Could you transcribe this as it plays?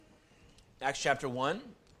Acts chapter 1.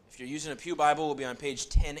 If you're using a Pew Bible, we'll be on page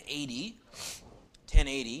 1080.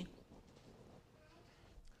 1080.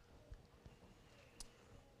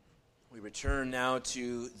 We return now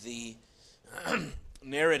to the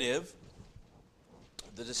narrative.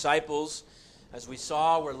 The disciples, as we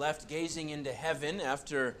saw, were left gazing into heaven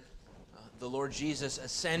after the Lord Jesus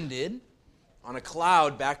ascended on a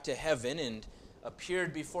cloud back to heaven and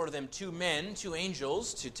appeared before them two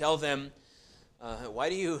angels, to tell them, why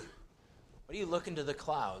do you look into the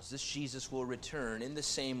clouds? This Jesus will return in the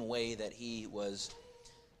same way that he was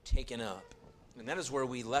taken up. And that is where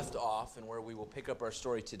we left off and where we will pick up our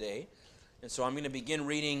story today. And so I'm going to begin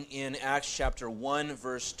reading in Acts chapter 1,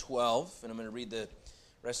 verse 12, and I'm going to read the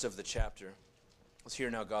rest of the chapter. Let's hear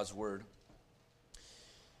now God's word.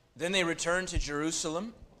 Then they returned to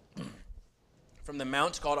Jerusalem from the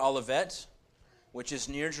mount called Olivet, which is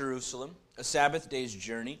near Jerusalem, a Sabbath day's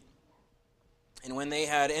journey. And when they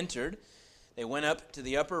had entered, they went up to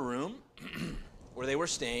the upper room where they were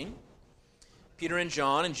staying. Peter and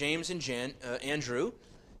John and James and Andrew,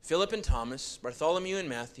 Philip and Thomas, Bartholomew and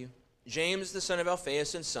Matthew, James the son of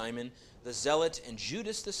Alphaeus and Simon the Zealot, and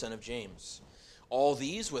Judas the son of James. All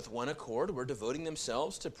these with one accord were devoting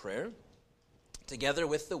themselves to prayer, together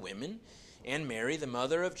with the women and Mary, the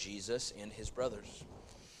mother of Jesus, and his brothers.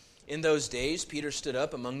 In those days Peter stood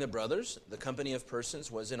up among the brothers, the company of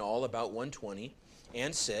persons was in all about 120,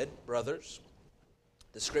 and said, Brothers,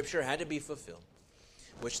 the scripture had to be fulfilled,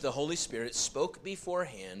 which the Holy Spirit spoke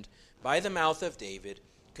beforehand by the mouth of David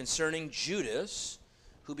concerning Judas,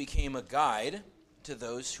 who became a guide to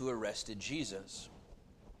those who arrested Jesus.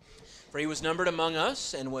 For he was numbered among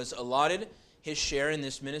us and was allotted his share in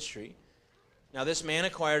this ministry. Now this man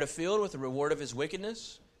acquired a field with the reward of his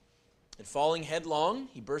wickedness, and falling headlong,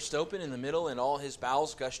 he burst open in the middle, and all his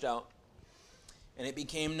bowels gushed out. And it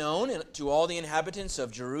became known to all the inhabitants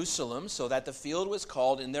of Jerusalem, so that the field was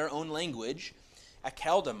called in their own language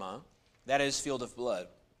Akeldama, that is, field of blood.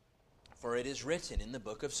 For it is written in the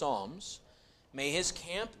book of Psalms, May his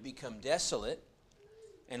camp become desolate,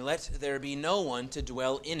 and let there be no one to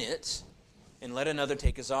dwell in it, and let another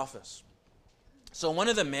take his office. So one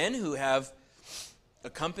of the men who have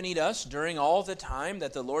accompanied us during all the time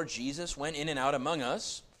that the Lord Jesus went in and out among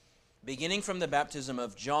us, beginning from the baptism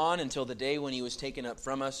of John until the day when he was taken up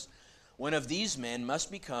from us, one of these men must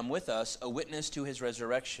become with us a witness to his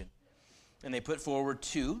resurrection. And they put forward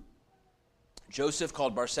two, Joseph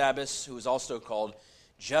called Barsabbas, who was also called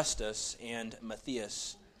Justus, and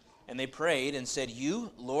Matthias. And they prayed and said, You,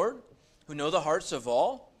 Lord, who know the hearts of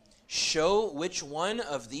all, show which one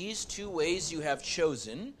of these two ways you have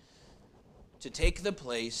chosen to take the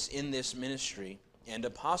place in this ministry and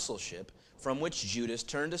apostleship from which Judas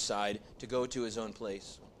turned aside to go to his own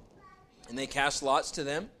place. And they cast lots to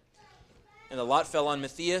them, and the lot fell on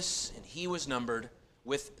Matthias, and he was numbered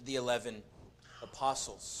with the 11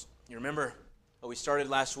 apostles. You remember what we started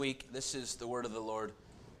last week? This is the word of the Lord.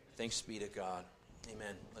 Thanks be to God.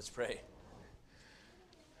 Amen. Let's pray.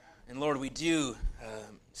 And Lord, we do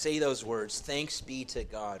say those words. Thanks be to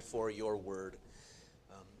God for your word.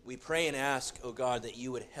 We pray and ask, oh God, that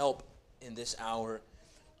you would help in this hour.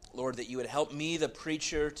 Lord, that you would help me, the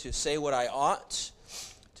preacher, to say what I ought,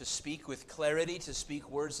 to speak with clarity, to speak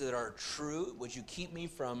words that are true. Would you keep me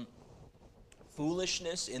from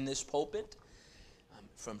foolishness in this pulpit,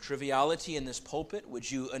 from triviality in this pulpit?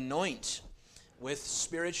 Would you anoint with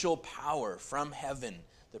spiritual power from heaven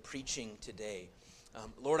the preaching today?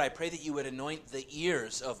 Lord, I pray that you would anoint the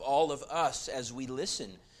ears of all of us as we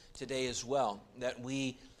listen today as well, that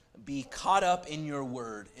we be caught up in your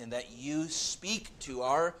word, and that you speak to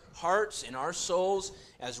our hearts and our souls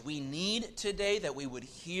as we need today, that we would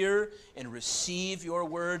hear and receive your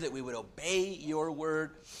word, that we would obey your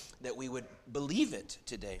word, that we would believe it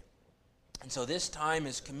today. And so this time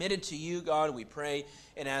is committed to you, God. We pray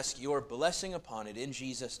and ask your blessing upon it in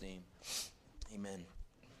Jesus' name. Amen.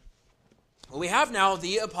 Well, we have now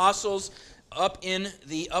the apostles up in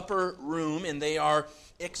the upper room, and they are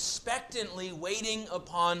expectantly waiting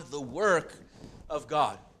upon the work of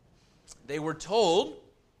God. They were told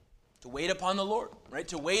to wait upon the Lord, right?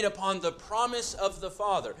 To wait upon the promise of the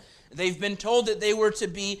Father. They've been told that they were to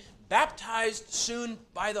be baptized soon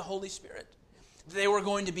by the Holy Spirit. They were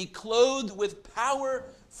going to be clothed with power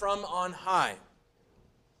from on high.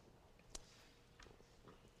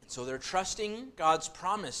 And so they're trusting God's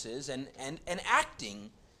promises and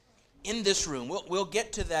acting in this room. We'll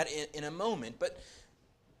get to that in a moment, but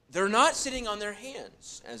they're not sitting on their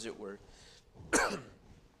hands, as it were.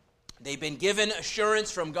 They've been given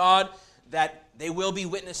assurance from God that they will be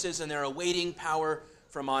witnesses, and they're awaiting power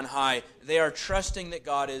from on high. They are trusting that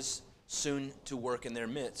God is soon to work in their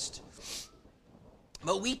midst.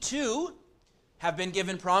 But we too have been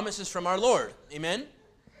given promises from our Lord. Amen?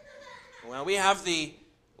 Well, we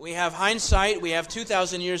have hindsight. We have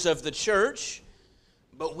 2,000 years of the church.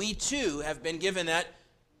 But we too have been given that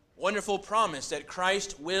wonderful promise that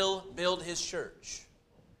Christ will build his church.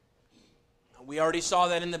 We already saw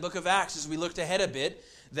that in the book of Acts as we looked ahead a bit,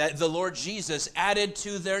 that the Lord Jesus added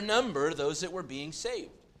to their number those that were being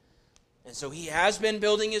saved. And so he has been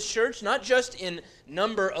building his church, not just in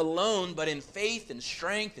number alone, but in faith and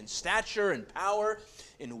strength and stature and power,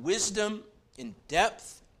 in wisdom, in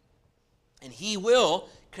depth. And he will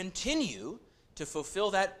continue to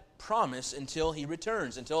fulfill that promise until he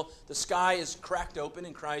returns, until the sky is cracked open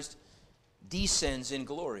and Christ descends in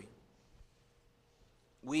glory.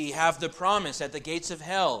 We have the promise that the gates of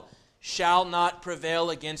hell shall not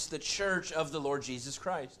prevail against the church of the Lord Jesus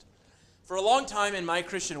Christ. For a long time in my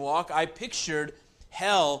Christian walk, I pictured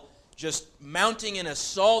hell just mounting an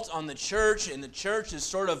assault on the church, and the church is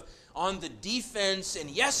sort of on the defense, and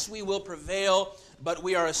yes, we will prevail, but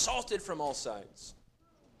we are assaulted from all sides.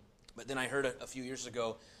 But then I heard a few years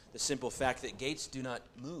ago the simple fact that gates do not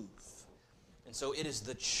move. And so it is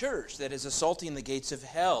the church that is assaulting the gates of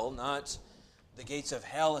hell, not the gates of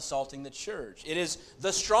hell assaulting the church. It is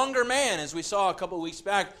the stronger man, as we saw a couple of weeks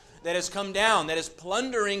back, that has come down, that is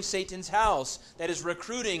plundering Satan's house, that is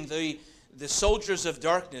recruiting the soldiers of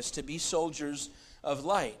darkness to be soldiers of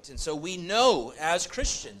light. And so we know as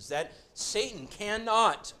Christians that Satan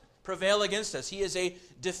cannot prevail against us. He is a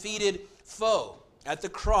defeated foe. At the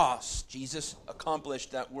cross, Jesus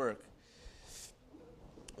accomplished that work.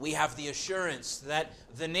 We have the assurance that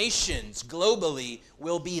the nations globally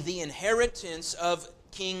will be the inheritance of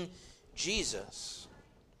King Jesus.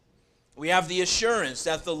 We have the assurance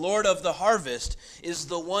that the Lord of the harvest is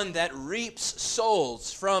the one that reaps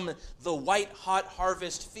souls from the white-hot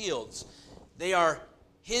harvest fields.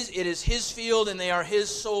 It is his field, and they are his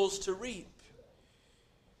souls to reap.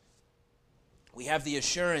 We have the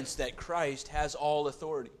assurance that Christ has all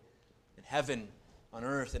authority in heaven, on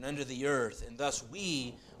earth, and under the earth, and thus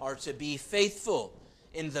we are to be faithful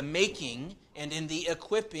in the making and in the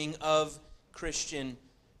equipping of Christian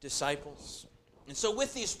disciples. And so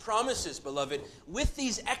with these promises, beloved, with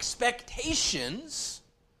these expectations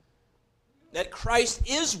that Christ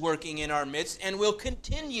is working in our midst and will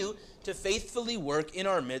continue to faithfully work in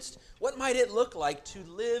our midst, what might it look like to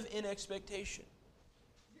live in expectation?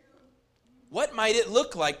 What might it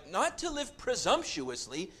look like not to live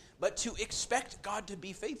presumptuously, but to expect God to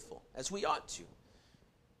be faithful, as we ought to?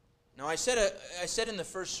 Now, I said in the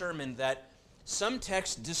first sermon that some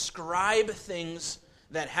texts describe things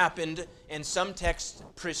that happened, and some texts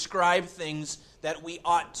prescribe things that we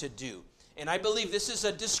ought to do. And I believe this is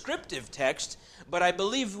a descriptive text, but I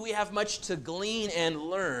believe we have much to glean and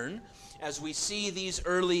learn as we see these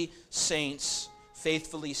early saints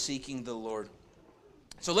faithfully seeking the Lord.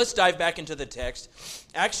 So let's dive back into the text.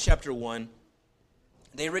 Acts chapter 1.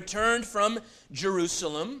 They returned from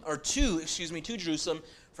Jerusalem, to Jerusalem,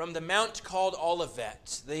 from the mount called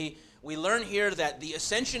Olivet. We learn here that the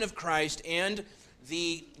ascension of Christ and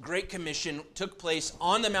the Great Commission took place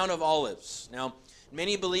on the Mount of Olives. Now,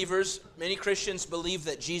 many Christians believe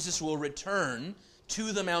that Jesus will return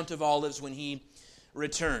to the Mount of Olives when he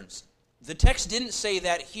returns. The text didn't say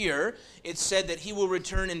that here. It said that he will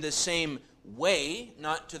return in the same way,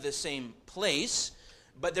 not to the same place.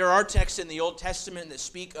 But there are texts in the Old Testament that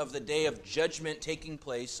speak of the day of judgment taking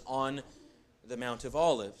place on the Mount of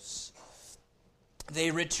Olives. They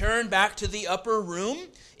return back to the upper room.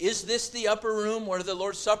 Is this the upper room where the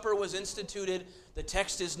Lord's Supper was instituted? The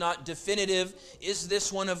text is not definitive. Is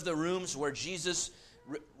this one of the rooms where Jesus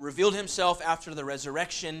revealed himself after the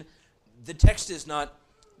resurrection? The text is not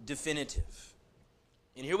definitive.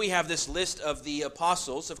 And here we have this list of the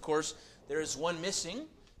apostles. Of course, there is one missing,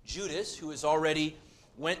 Judas, who has already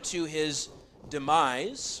went to his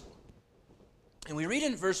demise. And we read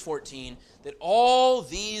in verse 14 that all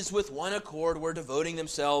these with one accord were devoting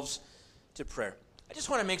themselves to prayer. I just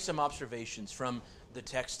want to make some observations from the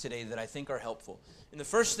text today that I think are helpful. And the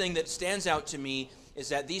first thing that stands out to me is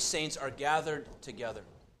that these saints are gathered together.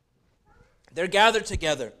 They're gathered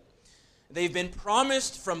together. They've been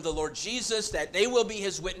promised from the Lord Jesus that they will be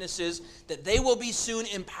his witnesses, that they will be soon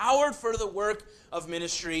empowered for the work of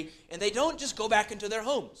ministry, and they don't just go back into their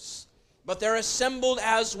homes, but they're assembled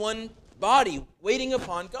as one body, waiting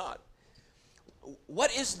upon God.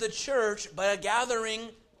 What is the church but a gathering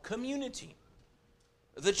community?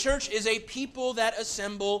 The church is a people that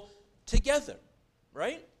assemble together,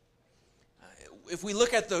 right? If we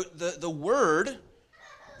look at the word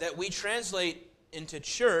that we translate into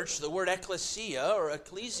church, the word ecclesia or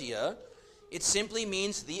ecclesia, it simply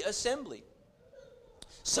means the assembly.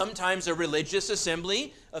 Sometimes a religious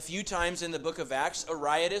assembly, a few times in the book of Acts, a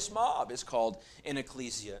riotous mob is called an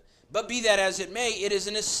ecclesia. But be that as it may, it is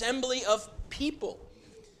an assembly of people.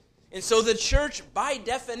 And so the church, by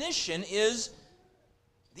definition, is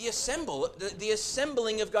the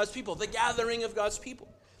assembling of God's people, the gathering of God's people.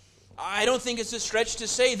 I don't think it's a stretch to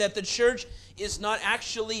say that the church is not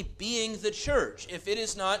actually being the church if it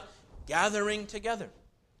is not gathering together,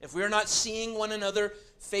 if we are not seeing one another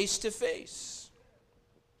face to face.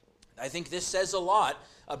 I think this says a lot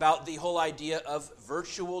about the whole idea of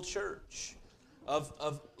virtual church,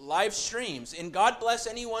 of live streams. And God bless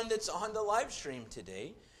anyone that's on the live stream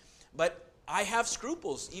today. But I have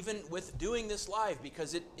scruples even with doing this live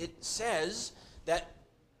because it says that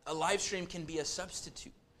a live stream can be a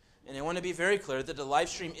substitute. And I want to be very clear that the live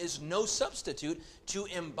stream is no substitute to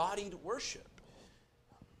embodied worship.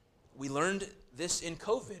 We learned this in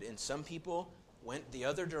COVID, and some people went the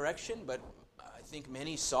other direction, but I think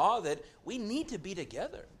many saw that we need to be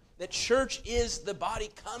together. That church is the body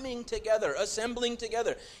coming together, assembling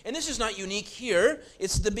together. And this is not unique here.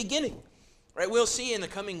 It's the beginning. Right? We'll see in the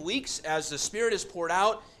coming weeks as the Spirit is poured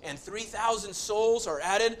out and 3,000 souls are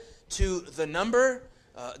added to the number.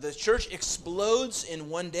 The church explodes in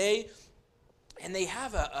one day. And they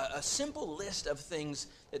have a simple list of things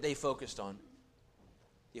that they focused on.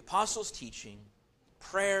 The apostles' teaching,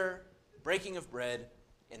 prayer, breaking of bread,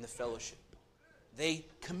 and the fellowship. They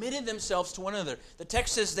committed themselves to one another. The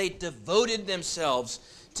text says they devoted themselves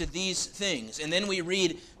to these things. And then we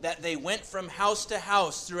read that they went from house to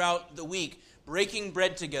house throughout the week, breaking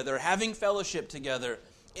bread together, having fellowship together,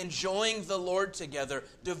 enjoying the Lord together,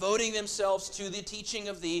 devoting themselves to the teaching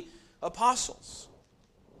of the apostles.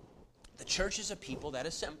 The church is a people that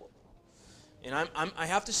assemble. And I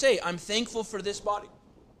have to say, I'm thankful for this body.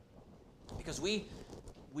 Because we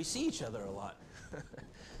see each other a lot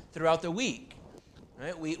throughout the week.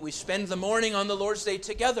 Right? We spend the morning on the Lord's Day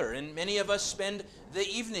together, and many of us spend the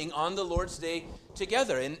evening on the Lord's Day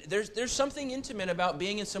together. And there's something intimate about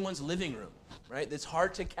being in someone's living room, right? That's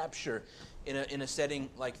hard to capture in a setting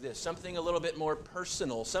like this. Something a little bit more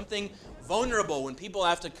personal, something vulnerable when people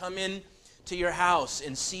have to come in to your house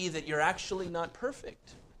and see that you're actually not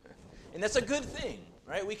perfect. And that's a good thing,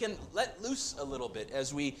 right? We can let loose a little bit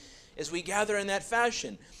as we gather in that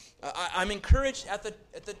fashion. I'm encouraged at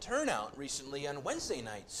the turnout recently on Wednesday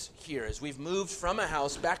nights here as we've moved from a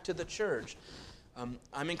house back to the church.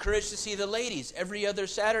 I'm encouraged to see the ladies every other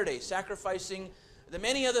Saturday sacrificing the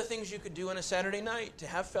many other things you could do on a Saturday night to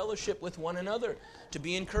have fellowship with one another, to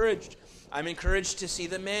be encouraged. I'm encouraged to see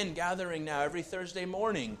the men gathering now every Thursday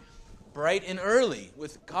morning, bright and early,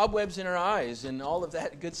 with cobwebs in our eyes and all of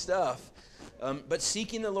that good stuff, but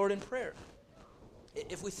seeking the Lord in prayer.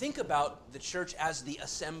 If we think about the church as the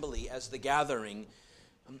assembly, as the gathering,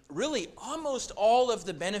 really almost all of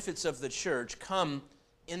the benefits of the church come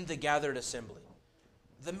in the gathered assembly.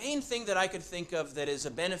 The main thing that I could think of that is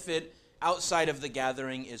a benefit outside of the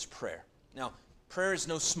gathering is prayer. Now, prayer is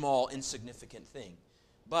no small, insignificant thing,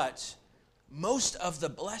 but most of the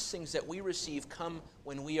blessings that we receive come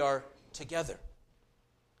when we are together.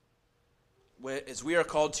 As we are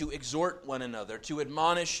called to exhort one another, to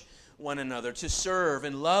admonish one another, to serve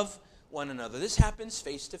and love one another. This happens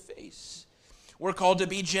face to face. We're called to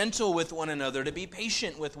be gentle with one another, to be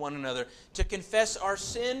patient with one another, to confess our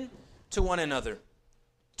sin to one another,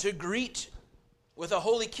 to greet with a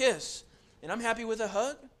holy kiss. And I'm happy with a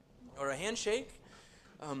hug or a handshake.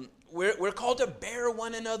 We're called to bear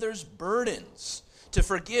one another's burdens, to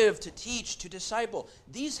forgive, to teach, to disciple.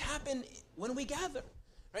 These happen when we gather.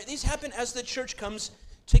 Right? These happen as the church comes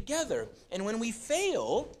together. And when we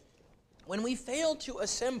fail to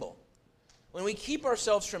assemble, when we keep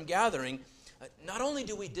ourselves from gathering, not only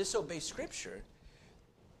do we disobey Scripture,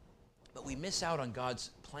 but we miss out on God's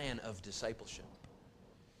plan of discipleship.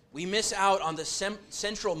 We miss out on the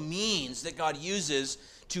central means that God uses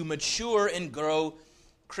to mature and grow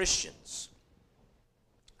Christians.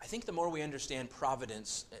 I think the more we understand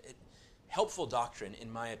providence, helpful doctrine,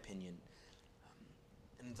 in my opinion,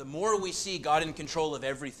 and the more we see God in control of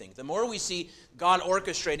everything, the more we see God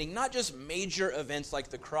orchestrating not just major events like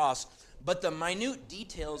the cross, but the minute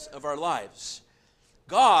details of our lives.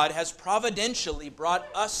 God has providentially brought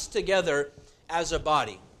us together as a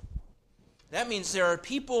body. That means there are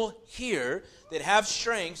people here that have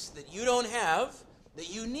strengths that you don't have,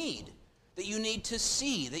 that you need to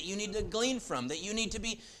see, that you need to glean from, that you need to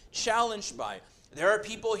be challenged by. There are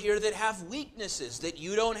people here that have weaknesses that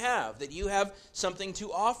you don't have, that you have something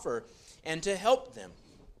to offer and to help them.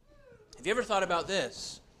 Have you ever thought about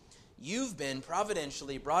this? You've been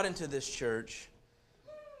providentially brought into this church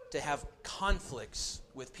to have conflicts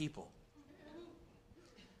with people.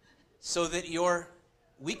 so that your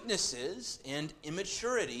weaknesses and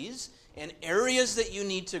immaturities and areas that you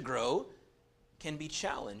need to grow can be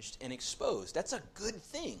challenged and exposed. That's a good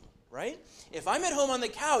thing, right? If I'm at home on the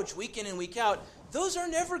couch week in and week out, those are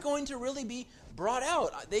never going to really be brought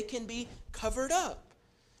out. They can be covered up.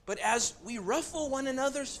 But as we ruffle one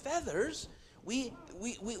another's feathers, we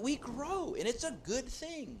grow, and it's a good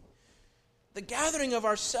thing. The gathering of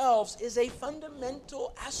ourselves is a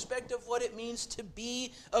fundamental aspect of what it means to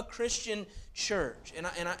be a Christian church. And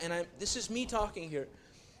this is me talking here.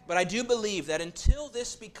 But I do believe that until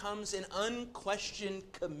this becomes an unquestioned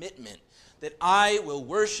commitment, that I will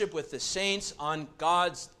worship with the saints on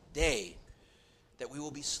God's day, that we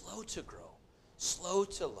will be slow to grow, slow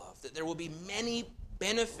to love, that there will be many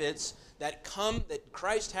benefits that come, that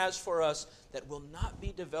Christ has for us, that will not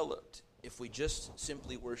be developed if we just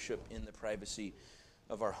simply worship in the privacy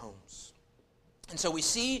of our homes. And so we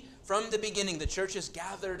see from the beginning the church is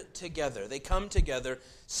gathered together. They come together.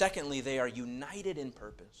 Secondly, they are united in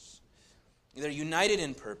purpose. They're united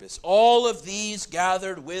in purpose. All of these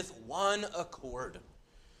gathered with one accord.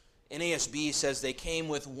 NASB says they came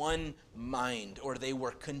with one mind, or they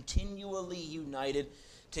were continually united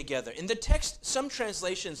together. In the text, some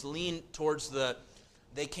translations lean towards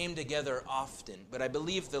they came together often, but I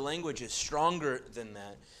believe the language is stronger than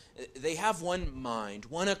that. They have one mind,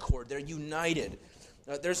 one accord. They're united.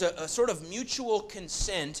 There's a sort of mutual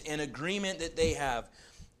consent and agreement that they have.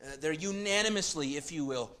 They're unanimously, if you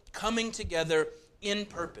will, coming together in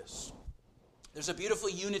purpose. There's a beautiful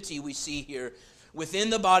unity we see here within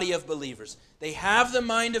the body of believers. They have the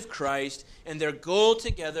mind of Christ, and their goal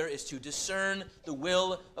together is to discern the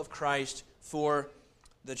will of Christ for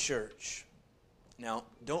the church. Now,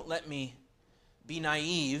 don't let me be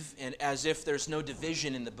naive and as if there's no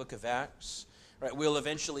division in the book of Acts. Right? We'll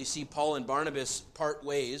eventually see Paul and Barnabas part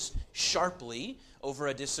ways sharply over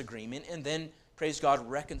a disagreement, and then, praise God,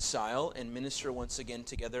 reconcile and minister once again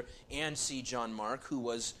together, and see John Mark, who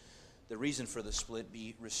was the reason for the split,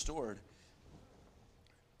 be restored.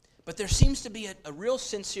 But there seems to be a real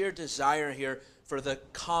sincere desire here for the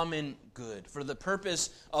common good, for the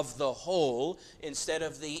purpose of the whole instead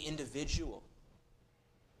of the individual.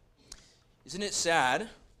 Isn't it sad,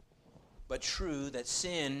 but true, that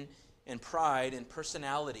sin and pride and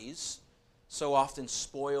personalities so often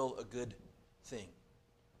spoil a good thing?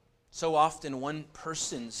 So often one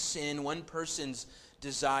person's sin, one person's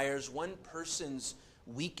desires, one person's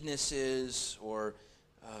weaknesses or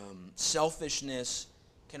selfishness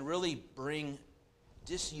can really bring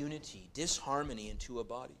disunity, disharmony into a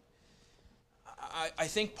body. I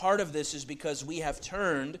think part of this is because we have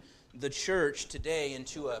turned the church today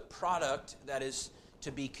into a product that is to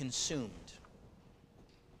be consumed.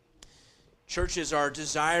 Churches are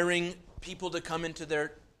desiring people to come into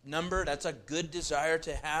their number. That's a good desire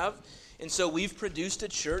to have. And so we've produced a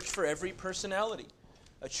church for every personality,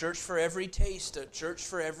 a church for every taste, a church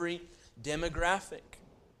for every demographic,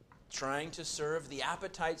 trying to serve the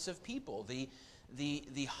appetites of people, the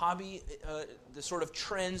hobby, the sort of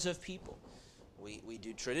trends of people. We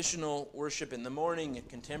do traditional worship in the morning and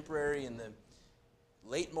contemporary in the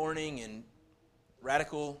late morning and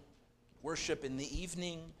radical worship in the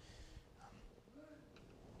evening.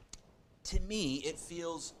 To me, it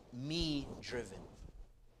feels me-driven.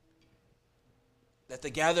 That the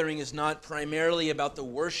gathering is not primarily about the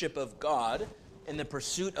worship of God and the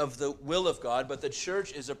pursuit of the will of God, but the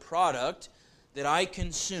church is a product that I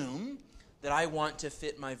consume, that I want to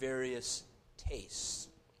fit my various tastes.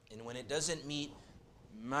 And when it doesn't meet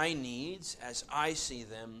my needs as I see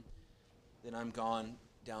them, then I'm gone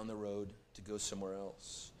down the road to go somewhere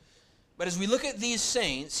else. But as we look at these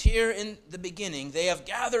saints, here in the beginning, they have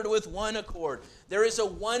gathered with one accord. There is a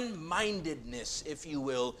one-mindedness, if you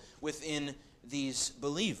will, within these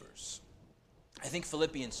believers. I think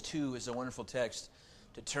Philippians 2 is a wonderful text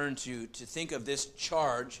to turn to think of this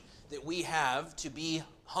charge that we have to be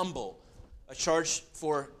humble, a charge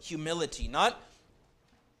for humility, not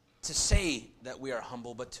to say that we are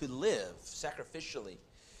humble, but to live sacrificially.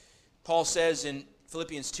 Paul says in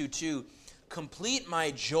Philippians 2:2, "Complete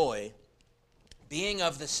my joy, being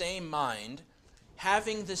of the same mind,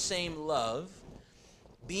 having the same love,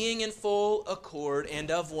 being in full accord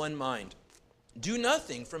and of one mind. Do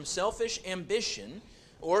nothing from selfish ambition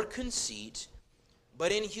or conceit,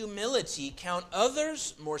 but in humility count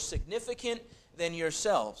others more significant than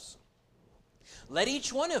yourselves. Let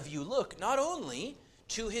each one of you look not only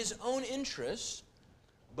to his own interests,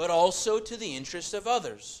 but also to the interests of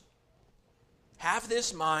others. Have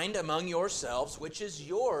this mind among yourselves, which is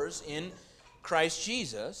yours in Christ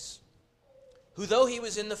Jesus, who though he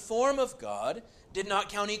was in the form of God, did not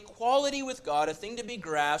count equality with God a thing to be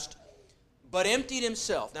grasped, but emptied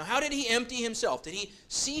himself. Now, how did he empty himself? Did he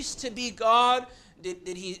cease to be God? Did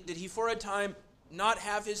he for a time not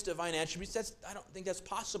have his divine attributes? I don't think that's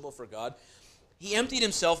possible for God. He emptied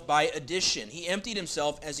himself by addition. He emptied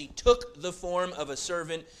himself as he took the form of a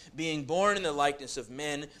servant, being born in the likeness of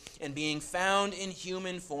men, and being found in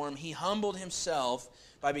human form, he humbled himself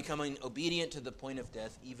by becoming obedient to the point of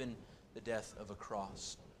death, even the death of a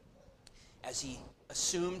cross. As he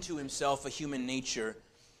assumed to himself a human nature,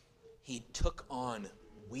 he took on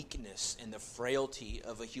weakness and the frailty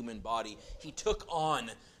of a human body. He took on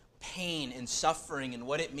pain and suffering and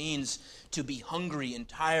what it means to be hungry and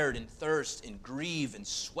tired and thirst and grieve and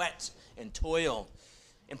sweat and toil.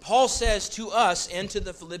 And Paul says to us and to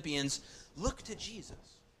the Philippians, look to Jesus.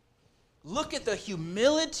 Look at the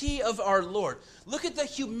humility of our Lord. Look at the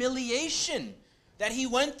humiliation that he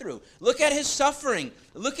went through. Look at his suffering.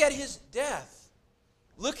 Look at his death.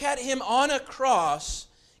 Look at him on a cross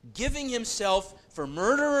giving himself for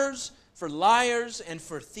murderers, for liars, and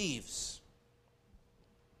for thieves.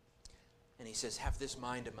 And he says, have this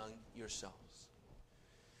mind among yourselves.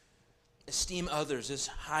 Esteem others as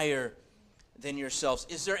higher than yourselves.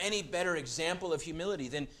 Is there any better example of humility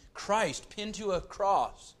than Christ pinned to a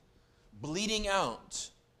cross, bleeding out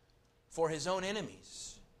for his own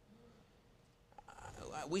enemies?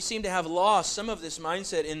 We seem to have lost some of this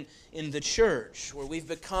mindset in the church, where we've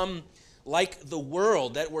become like the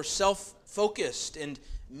world, that we're self-focused and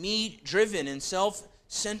me-driven and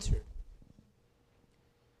self-centered.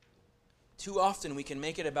 Too often we can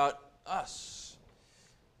make it about us.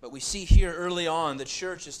 But we see here early on the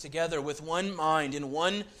church is together with one mind, in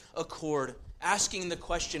one accord, asking the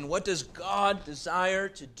question, what does God desire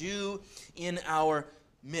to do in our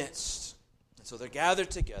midst? And so they're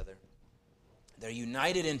gathered together. They're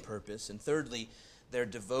united in purpose. And thirdly, they're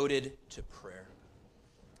devoted to prayer.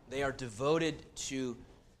 They are devoted to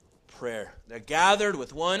prayer. They're gathered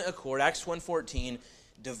with one accord, Acts 1:14,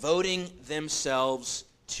 devoting themselves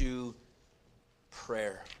to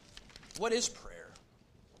prayer. What is prayer?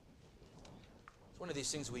 It's one of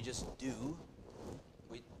these things we just do.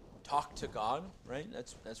 We talk to God, right?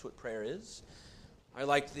 That's what prayer is. I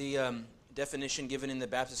like the definition given in the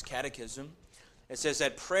Baptist Catechism. It says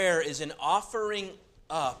that prayer is an offering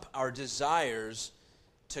up our desires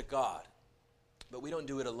to God. But we don't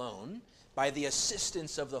do it alone. By the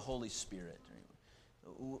assistance of the Holy Spirit.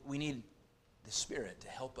 We need the Spirit to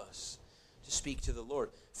help us to speak to the Lord.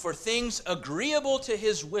 For things agreeable to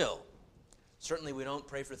His will. Certainly we don't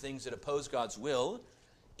pray for things that oppose God's will.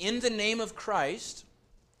 In the name of Christ,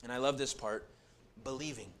 and I love this part,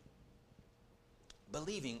 believing.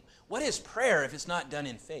 Believing. What is prayer if it's not done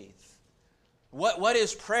in faith? What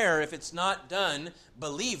is prayer if it's not done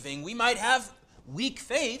believing? We might have weak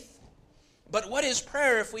faith, but what is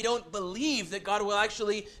prayer if we don't believe that God will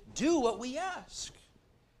actually do what we ask?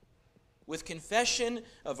 With confession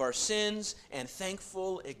of our sins and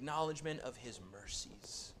thankful acknowledgement of His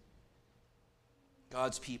mercies.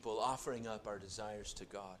 God's people offering up our desires to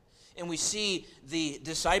God. And we see the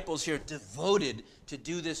disciples here devoted to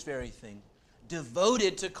do this very thing.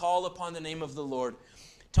 Devoted to call upon the name of the Lord.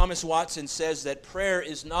 Thomas Watson says that prayer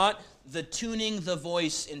is not the tuning the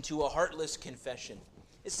voice into a heartless confession.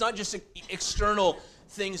 It's not just external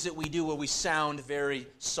things that we do where we sound very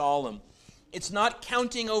solemn. It's not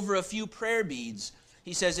counting over a few prayer beads.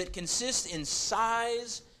 He says it consists in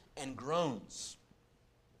sighs and groans.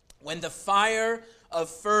 When the fire of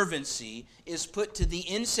fervency is put to the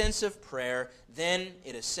incense of prayer, then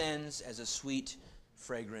it ascends as a sweet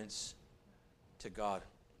fragrance to God.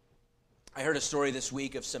 I heard a story this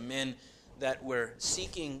week of some men that were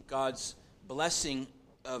seeking God's blessing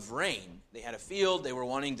of rain. They had a field, they were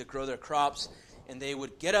wanting to grow their crops, and they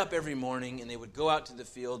would get up every morning and they would go out to the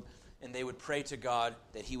field and they would pray to God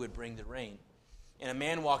that He would bring the rain. And a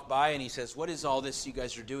man walked by and he says, what is all this you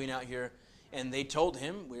guys are doing out here? And they told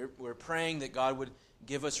him, we're praying that God would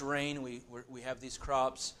give us rain. We have these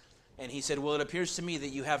crops. And he said, well, it appears to me that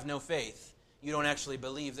you have no faith. You don't actually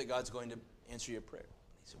believe that God's going to answer your prayer.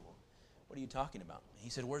 He said, well, what are you talking about? He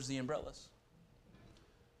said, where's the umbrellas?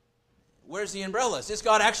 Where's the umbrellas? Is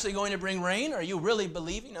God actually going to bring rain? Are you really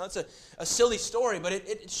believing? Now, it's a silly story, but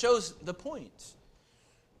it shows the point.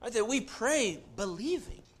 Right? That we pray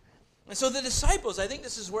believing. And so the disciples, I think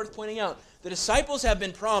this is worth pointing out, the disciples have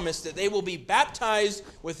been promised that they will be baptized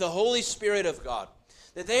with the Holy Spirit of God,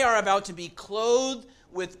 that they are about to be clothed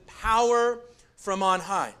with power from on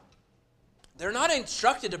high. They're not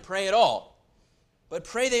instructed to pray at all, but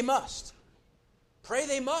pray they must. Pray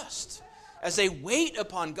they must. As they wait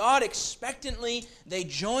upon God expectantly, they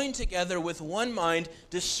join together with one mind,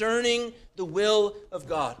 discerning the will of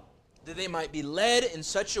God, that they might be led in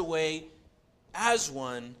such a way as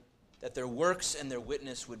one, that their works and their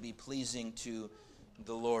witness would be pleasing to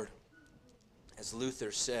the Lord. As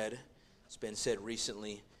Luther said, it's been said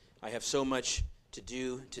recently, I have so much to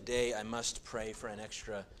do today, I must pray for an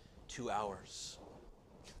extra 2 hours.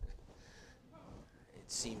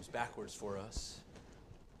 It seems backwards for us,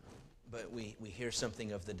 but we hear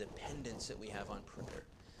something of the dependence that we have on prayer.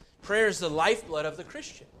 Prayer is the lifeblood of the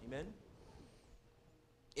Christian, amen?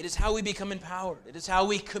 It is how we become empowered. It is how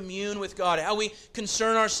we commune with God, how we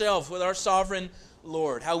concern ourselves with our sovereign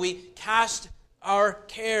Lord, how we cast our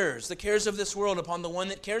cares, the cares of this world, upon the one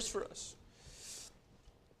that cares for us.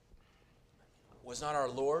 Was not our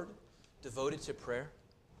Lord devoted to prayer?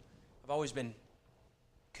 I've always been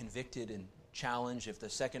convicted and challenged if the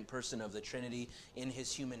second person of the Trinity in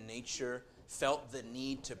his human nature felt the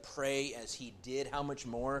need to pray as he did, how much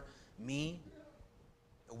more me,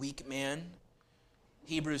 a weak man?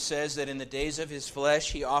 Hebrews says that in the days of his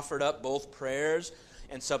flesh he offered up both prayers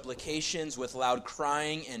and supplications with loud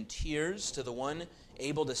crying and tears to the one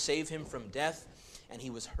able to save him from death, and he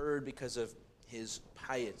was heard because of his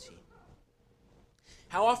piety.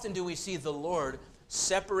 How often do we see the Lord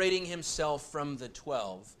separating himself from the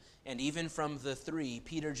 12 and even from the 3,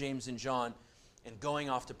 Peter, James, and John, and going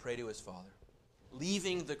off to pray to his Father?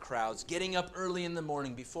 Leaving the crowds, getting up early in the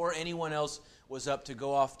morning before anyone else was up to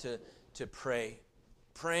go off to pray,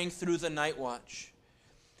 praying through the night watch.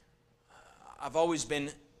 I've always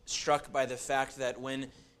been struck by the fact that when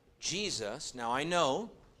Jesus, now I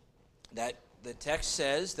know that the text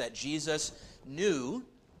says that Jesus knew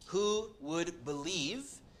who would believe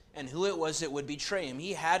and who it was that would betray him.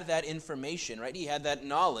 He had that information, right? He had that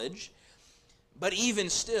knowledge. But even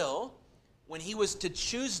still, when he was to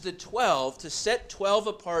choose the 12, to set 12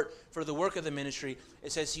 apart for the work of the ministry,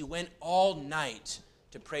 it says he went all night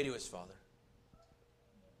to pray to his Father.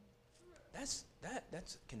 That's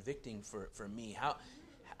convicting for me.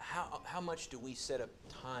 How much do we set up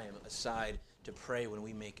time aside to pray when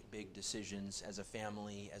we make big decisions as a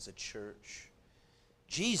family, as a church?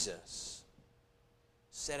 Jesus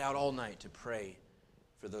set out all night to pray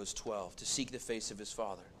for those 12, to seek the face of his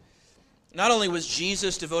Father. Not only was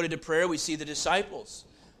Jesus devoted to prayer, we see the disciples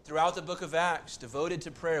throughout the book of Acts devoted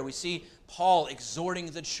to prayer. We see Paul exhorting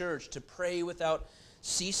the church to pray without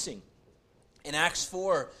ceasing. In Acts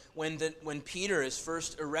 4, when Peter is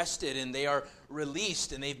first arrested and they are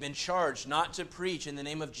released and they've been charged not to preach in the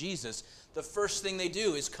name of Jesus, the first thing they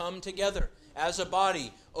do is come together as a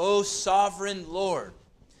body, O sovereign Lord.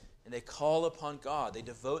 And they call upon God. They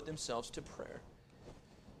devote themselves to prayer.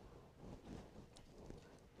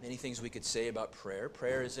 Many things we could say about prayer.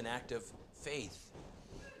 Prayer is an act of faith.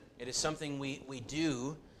 It is something we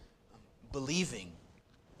do believing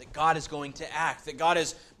that God is going to act, that God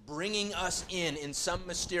is bringing us in some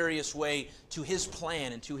mysterious way to his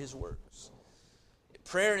plan and to his works.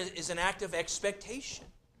 Prayer is an act of expectation.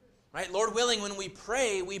 Right? Lord willing, when we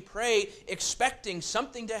pray expecting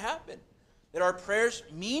something to happen. That our prayers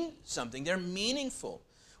mean something. They're meaningful.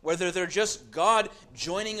 Whether they're just God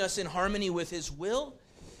joining us in harmony with his will.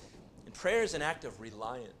 And prayer is an act of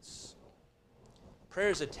reliance. Prayer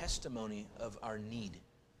is a testimony of our need,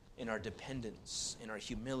 in our dependence, in our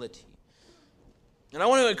humility. And I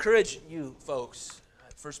want to encourage you folks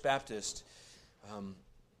at First Baptist,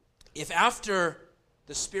 if after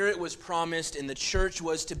the Spirit was promised and the church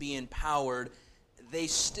was to be empowered, they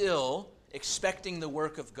still, expecting the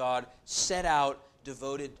work of God, set out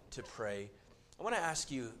devoted to pray, I want to ask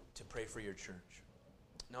you to pray for your church.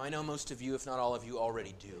 Now, I know most of you, if not all of you,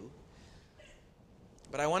 already do.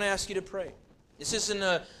 But I want to ask you to pray. This isn't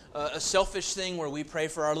a selfish thing where we pray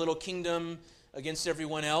for our little kingdom against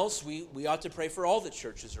everyone else. We ought to pray for all the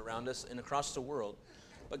churches around us and across the world.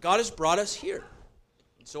 But God has brought us here.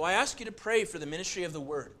 And so I ask you to pray for the ministry of the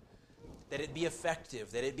Word, that it be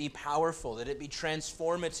effective, that it be powerful, that it be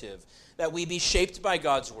transformative, that we be shaped by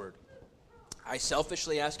God's Word. I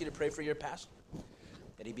selfishly ask you to pray for your pastor,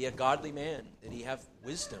 that he be a godly man, that he have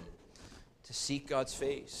wisdom to seek God's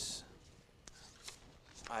face.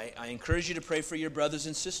 I encourage you to pray for your brothers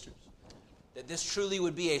and sisters, that this truly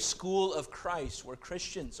would be a school of Christ where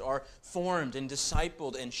Christians are formed and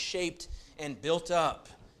discipled and shaped and built up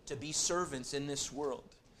to be servants in this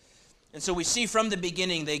world. And so we see from the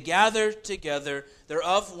beginning, they gather together, they're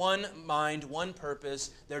of one mind, one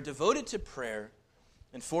purpose, they're devoted to prayer,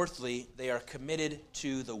 and fourthly, they are committed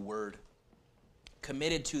to the Word.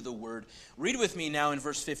 Committed to the Word. Read with me now in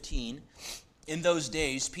verse 15. In those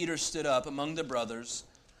days, Peter stood up among the brothers.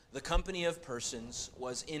 The company of persons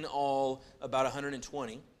was in all about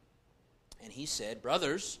 120. And he said,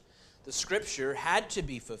 Brothers, the scripture had to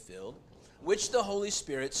be fulfilled, which the Holy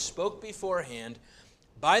Spirit spoke beforehand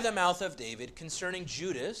by the mouth of David concerning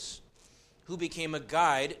Judas, who became a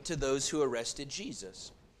guide to those who arrested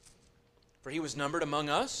Jesus. For he was numbered among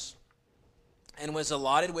us and was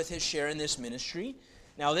allotted with his share in this ministry.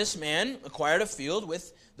 Now this man acquired a field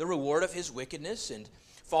with the reward of his wickedness, and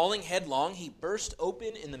falling headlong, he burst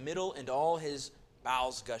open in the middle, and all his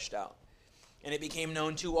bowels gushed out. And it became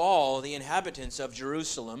known to all the inhabitants of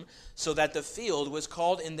Jerusalem, so that the field was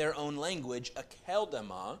called in their own language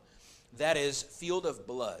Akeldama, that is, field of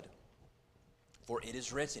blood. For it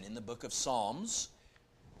is written in the book of Psalms,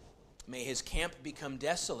 may his camp become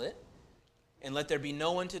desolate, and let there be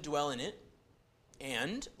no one to dwell in it,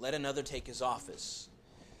 and let another take his office.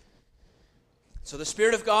 So the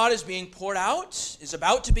Spirit of God is being poured out, is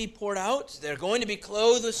about to be poured out. They're going to be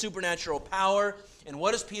clothed with supernatural power. And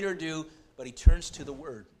what does Peter do? But he turns to the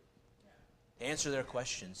Word to answer their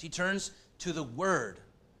questions. He turns to the Word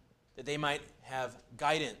that they might have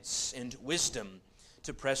guidance and wisdom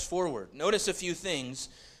to press forward. Notice a few things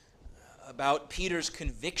about Peter's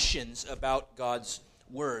convictions about God's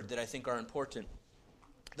Word that I think are important.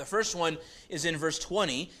 The first one is in verse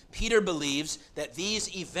 20. Peter believes that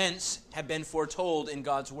these events have been foretold in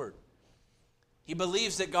God's Word. He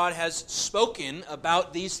believes that God has spoken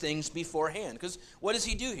about these things beforehand. Because what does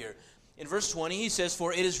he do here? In verse 20, he says,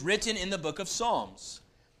 for it is written in the book of Psalms.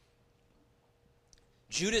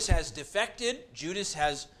 Judas has defected. Judas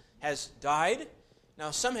has died.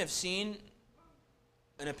 Now, some have seen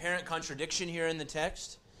an apparent contradiction here in the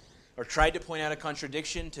text, or tried to point out a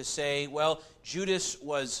contradiction to say, well, Judas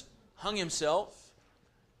hung himself,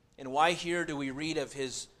 and why here do we read of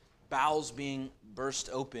his bowels being burst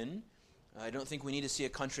open? I don't think we need to see a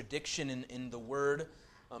contradiction in the word.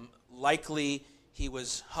 Likely he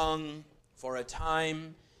was hung for a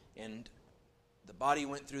time, and the body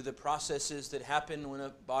went through the processes that happen when a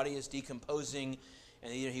body is decomposing,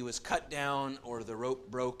 and either he was cut down or the rope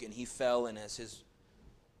broke and he fell, and as his...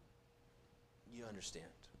 You understand.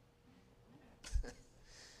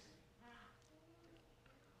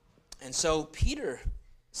 And so Peter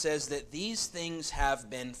says that these things have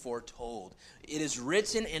been foretold. It is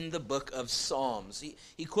written in the book of Psalms.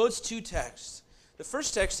 He quotes two texts. The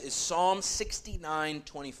first text is Psalm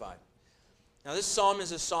 69:25. Now this psalm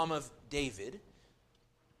is a psalm of David.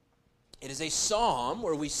 It is a psalm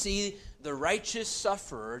where we see the righteous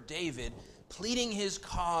sufferer, David, pleading his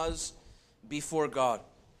cause before God.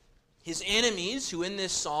 His enemies, who in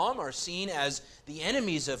this psalm are seen as the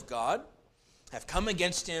enemies of God, have come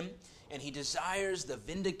against him, and he desires the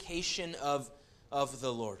vindication of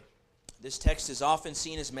the Lord. This text is often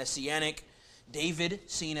seen as messianic. David,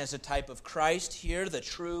 seen as a type of Christ here, the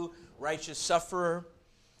true righteous sufferer.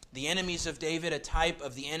 The enemies of David, a type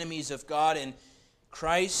of the enemies of God. And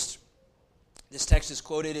Christ, this text is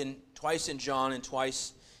quoted twice in John and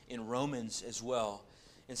twice in Romans as well.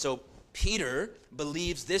 And so Peter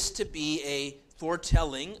believes this to be a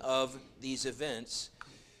foretelling of these events.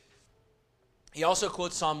 He also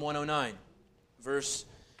quotes Psalm 109, verse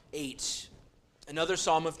 8, another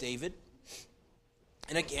psalm of David.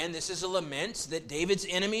 And again, this is a lament that David's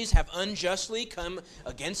enemies have unjustly come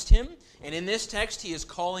against him. And in this text, he is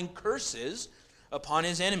calling curses upon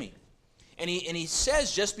his enemy. And he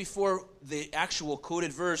says just before the actual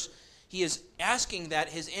quoted verse, he is asking that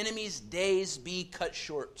his enemy's days be cut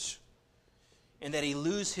short, and that he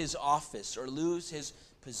lose his office or lose his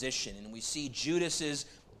position. And we see Judas's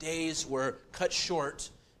days were cut short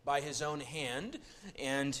by his own hand,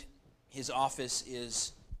 and his office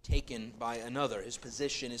is taken by another. His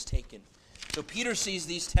position is taken. So Peter sees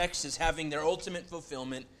these texts as having their ultimate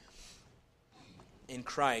fulfillment in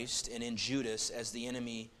Christ and in Judas as the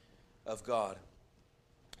enemy of God.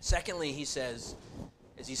 Secondly, he says,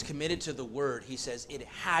 as he's committed to the word, he says it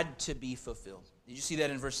had to be fulfilled. Did you see that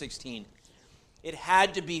in verse 16? It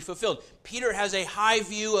had to be fulfilled. Peter has a high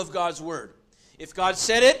view of God's word. If God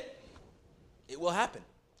said it, it will happen.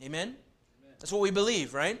 Amen? That's what we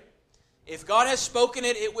believe, right? If God has spoken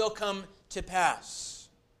it, it will come to pass.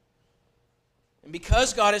 And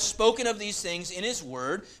because God has spoken of these things in his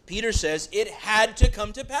word, Peter says it had to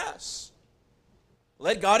come to pass.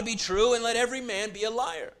 Let God be true and let every man be a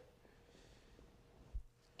liar.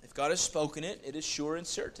 If God has spoken it, it is sure and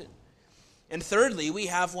certain. And thirdly, we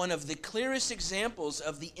have one of the clearest examples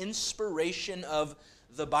of the inspiration of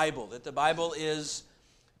the Bible, that the Bible is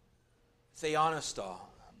theopneustos,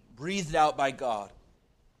 breathed out by God.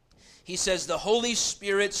 He says the Holy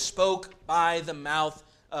Spirit spoke by the mouth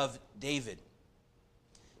of David.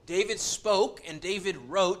 David spoke and David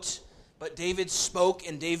wrote, but David spoke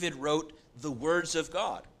and David wrote the words of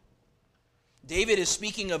God. David is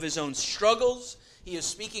speaking of his own struggles. He is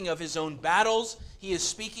speaking of his own battles. He is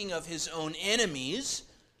speaking of his own enemies.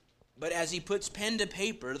 But as he puts pen to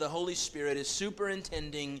paper, the Holy Spirit is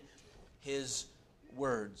superintending his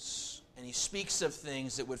words. And he speaks of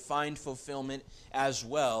things that would find fulfillment as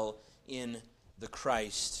well in the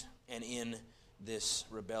Christ and in this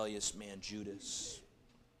rebellious man, Judas.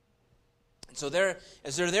 And so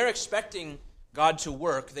as they're there expecting God to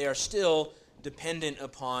work, they are still dependent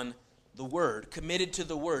upon the Word, committed to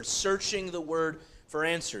the Word, searching the Word for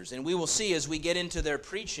answers. And we will see as we get into their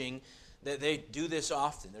preaching that they do this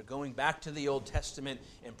often. They're going back to the Old Testament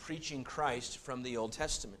and preaching Christ from the Old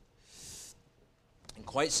Testament. And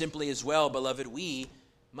quite simply as well, beloved, we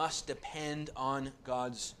must depend on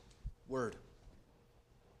God's Word.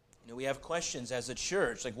 You know, we have questions as a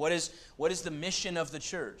church, like what is the mission of the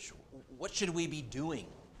church? What should we be doing?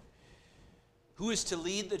 Who is to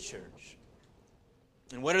lead the church?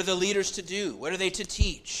 And what are the leaders to do? What are they to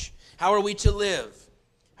teach? How are we to live?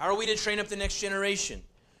 How are we to train up the next generation?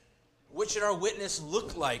 What should our witness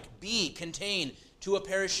look like, be, contain to a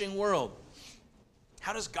perishing world?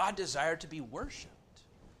 How does God desire to be worshipped?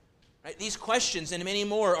 Right? These questions and many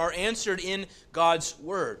more are answered in God's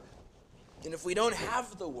Word. And if we don't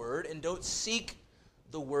have the Word and don't seek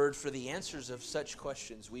the Word for the answers of such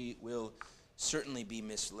questions, we will certainly be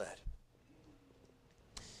misled.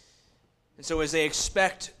 And so as they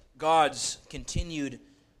expect God's continued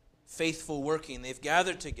faithful working, they've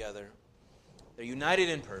gathered together. They're united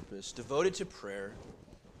in purpose, devoted to prayer,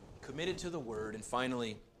 committed to the Word, and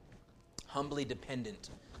finally, humbly dependent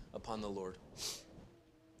upon the Lord.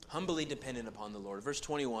 Humbly dependent upon the Lord. Verse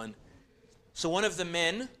 21, so one of the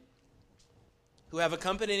men who have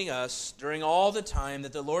accompanied us during all the time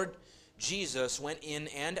that the Lord Jesus went in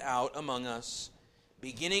and out among us,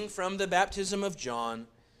 beginning from the baptism of John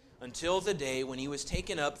until the day when he was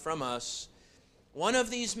taken up from us, one of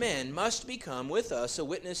these men must become with us a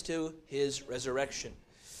witness to his resurrection.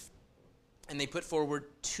 And they put forward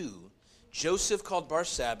two, Joseph called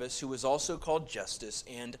Barsabbas, who was also called Justus,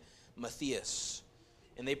 and Matthias.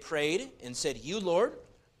 And they prayed and said, you, Lord,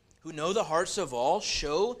 who know the hearts of all,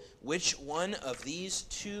 show which one of these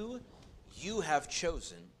two you have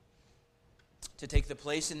chosen to take the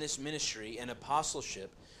place in this ministry and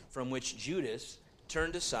apostleship from which Judas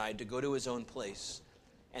turned aside to go to his own place.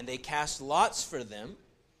 And they cast lots for them,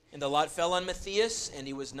 and the lot fell on Matthias, and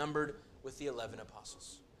he was numbered with the 11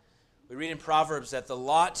 apostles. We read in Proverbs that the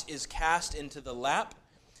lot is cast into the lap,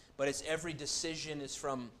 but its every decision is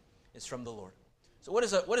from the Lord. So what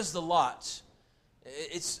is the lot?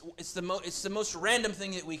 It's the most random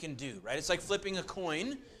thing that we can do, right? It's like flipping a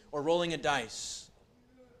coin or rolling a dice.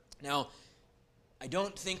 Now, I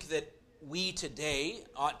don't think that we today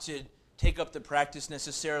ought to take up the practice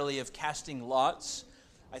necessarily of casting lots.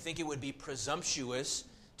 I think it would be presumptuous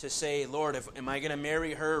to say, Lord, am I going to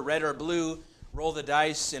marry her, red or blue, roll the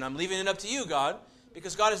dice, and I'm leaving it up to you, God,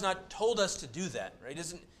 because God has not told us to do that, right? He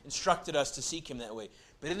hasn't instructed us to seek him that way.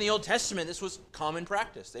 But in the Old Testament, this was common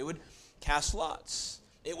practice. They would cast lots.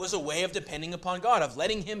 It was a way of depending upon God, of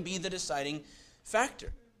letting him be the deciding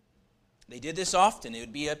factor. They did this often. It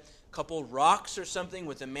would be a couple rocks or something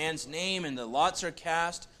with a man's name, and the lots are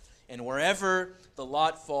cast, and wherever the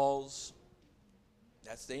lot falls,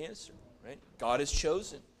 that's the answer, right? God is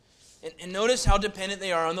chosen. And notice how dependent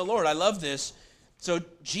they are on the Lord. I love this. So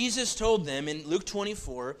Jesus told them in Luke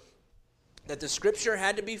 24 that the scripture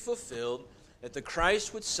had to be fulfilled, that the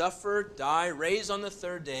Christ would suffer, die, raise on the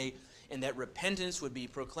third day, and that repentance would be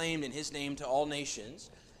proclaimed in his name to all nations.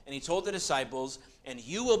 And he told the disciples, and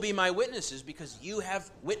you will be my witnesses because you have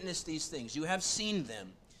witnessed these things. You have seen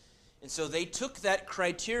them. And so they took that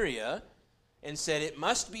criteria and said it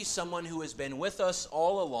must be someone who has been with us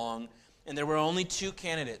all along, and there were only two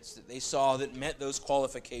candidates that they saw that met those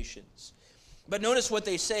qualifications. But notice what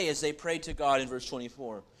they say as they pray to God in verse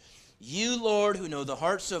 24. You, Lord, who know the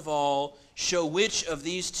hearts of all, show which of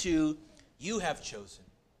these two you have chosen.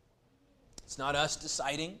 It's not us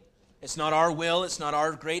deciding. It's not our will. It's not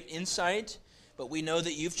our great insight. But we know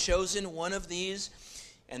that you've chosen one of these.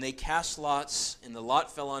 And they cast lots, and the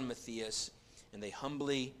lot fell on Matthias, and they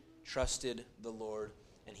humbly trusted the Lord,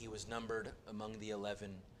 and he was numbered among the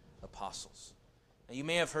 11 apostles. Now, you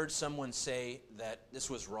may have heard someone say that this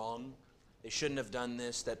was wrong. They shouldn't have done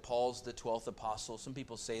this, that Paul's the 12th apostle. Some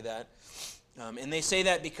people say that. And they say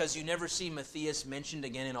that because you never see Matthias mentioned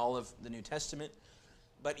again in all of the New Testament.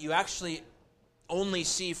 But you actually only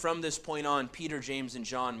see from this point on Peter, James, and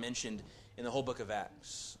John mentioned in the whole book of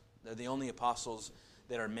Acts. They're the only apostles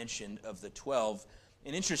that are mentioned of the 12.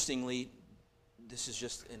 And interestingly, this is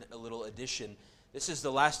just a little addition. This is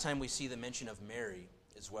the last time we see the mention of Mary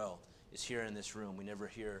as well, is here in this room. We never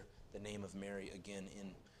hear the name of Mary again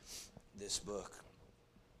in this book.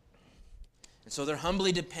 And And so they're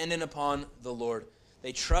humbly dependent upon the Lord.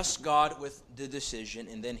 They trust God with the decision,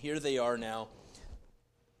 and then here they are now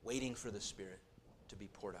waiting for the Spirit to be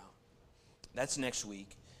poured out. That's next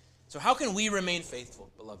week. So how can we remain faithful,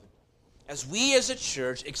 beloved? As we as a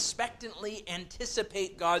church expectantly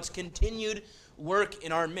anticipate God's continued work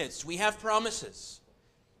in our midst, we have promises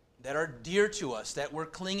that are dear to us, that we're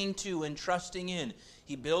clinging to and trusting in.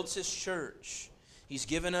 He builds His church. He's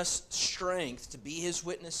given us strength to be His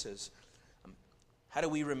witnesses. How do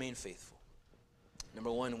we remain faithful?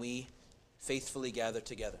 Number one, we faithfully gather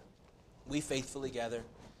together. We faithfully gather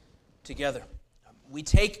together. We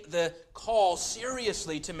take the call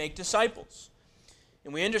seriously to make disciples.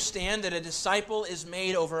 And we understand that a disciple is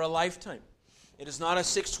made over a lifetime. It is not a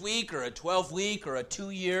 6-week or a 12-week or a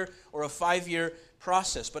 2-year or a 5-year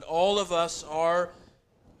process. But all of us are,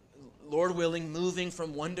 Lord willing, moving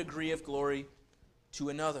from one degree of glory to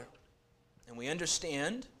another. And we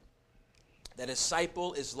understand that a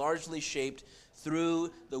disciple is largely shaped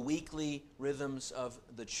through the weekly rhythms of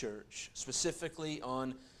the church, specifically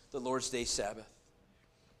on the Lord's Day Sabbath.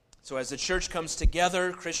 So as the church comes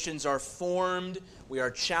together, Christians are formed, we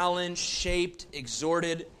are challenged, shaped,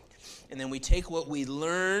 exhorted, and then we take what we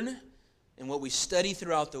learn and what we study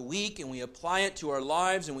throughout the week and we apply it to our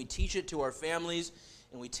lives and we teach it to our families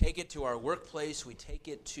and we take it to our workplace, we take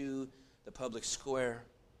it to the public square.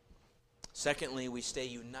 Secondly, we stay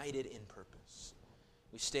united in purpose.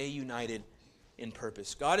 We stay united in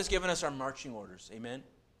purpose. God has given us our marching orders, amen?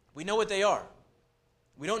 We know what they are.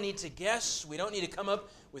 We don't need to guess. We don't need to come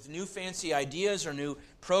up with new fancy ideas or new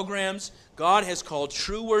programs. God has called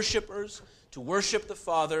true worshipers to worship the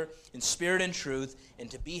Father in spirit and truth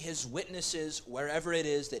and to be His witnesses wherever it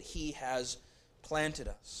is that He has planted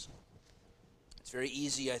us. It's very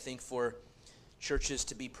easy, I think, for churches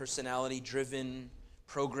to be personality-driven,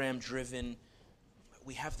 program-driven.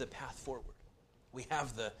 We have the path forward. We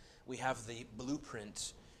have the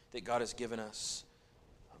blueprint that God has given us.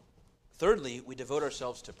 Thirdly, we devote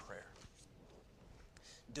ourselves to prayer.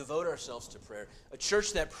 Devote ourselves to prayer. A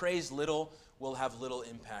church that prays little will have little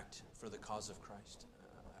impact for the cause of Christ.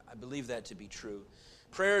 I believe that to be true.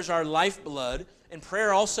 Prayer is our lifeblood, and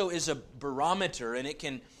prayer also is a barometer, and it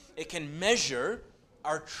can measure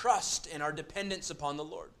our trust and our dependence upon the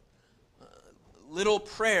Lord. Little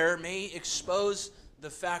prayer may expose the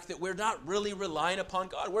fact that we're not really relying upon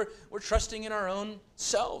God. We're trusting in our own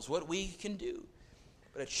selves, what we can do.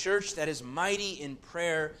 But a church that is mighty in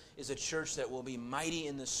prayer is a church that will be mighty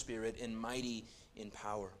in the Spirit and mighty in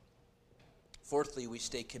power. Fourthly, we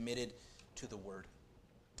stay committed to the Word.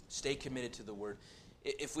 Stay committed to the Word.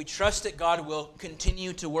 If we trust that God will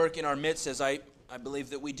continue to work in our midst, as I believe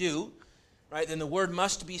that we do, right, then the Word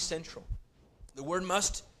must be central. The Word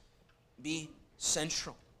must be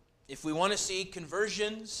central. If we want to see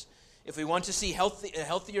conversions, if we want to see a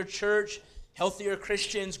healthier church, healthier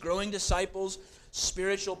Christians, growing disciples,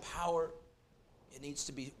 spiritual power, it needs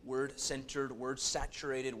to be word-centered,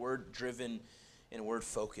 word-saturated, word-driven, and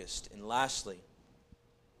word-focused. And lastly,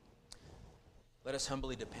 let us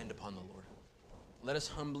humbly depend upon the Lord. Let us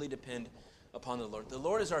humbly depend upon the Lord. The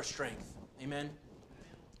Lord is our strength. Amen?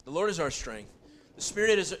 The Lord is our strength.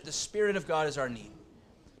 The Spirit of God is our need.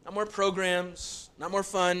 Not more programs, not more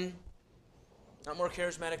fun, not more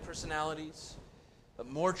charismatic personalities, but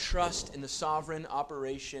more trust in the sovereign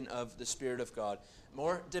operation of the Spirit of God.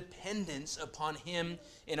 More dependence upon Him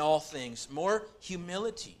in all things. More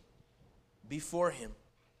humility before Him.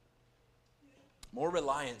 More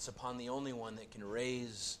reliance upon the only one that can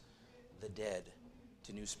raise the dead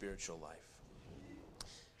to new spiritual life.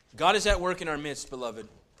 God is at work in our midst, beloved.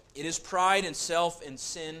 It is pride and self and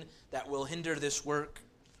sin that will hinder this work.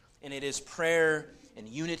 And it is prayer and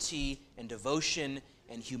unity and devotion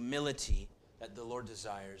and humility that the Lord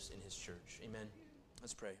desires in His church. Amen.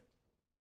 Let's pray.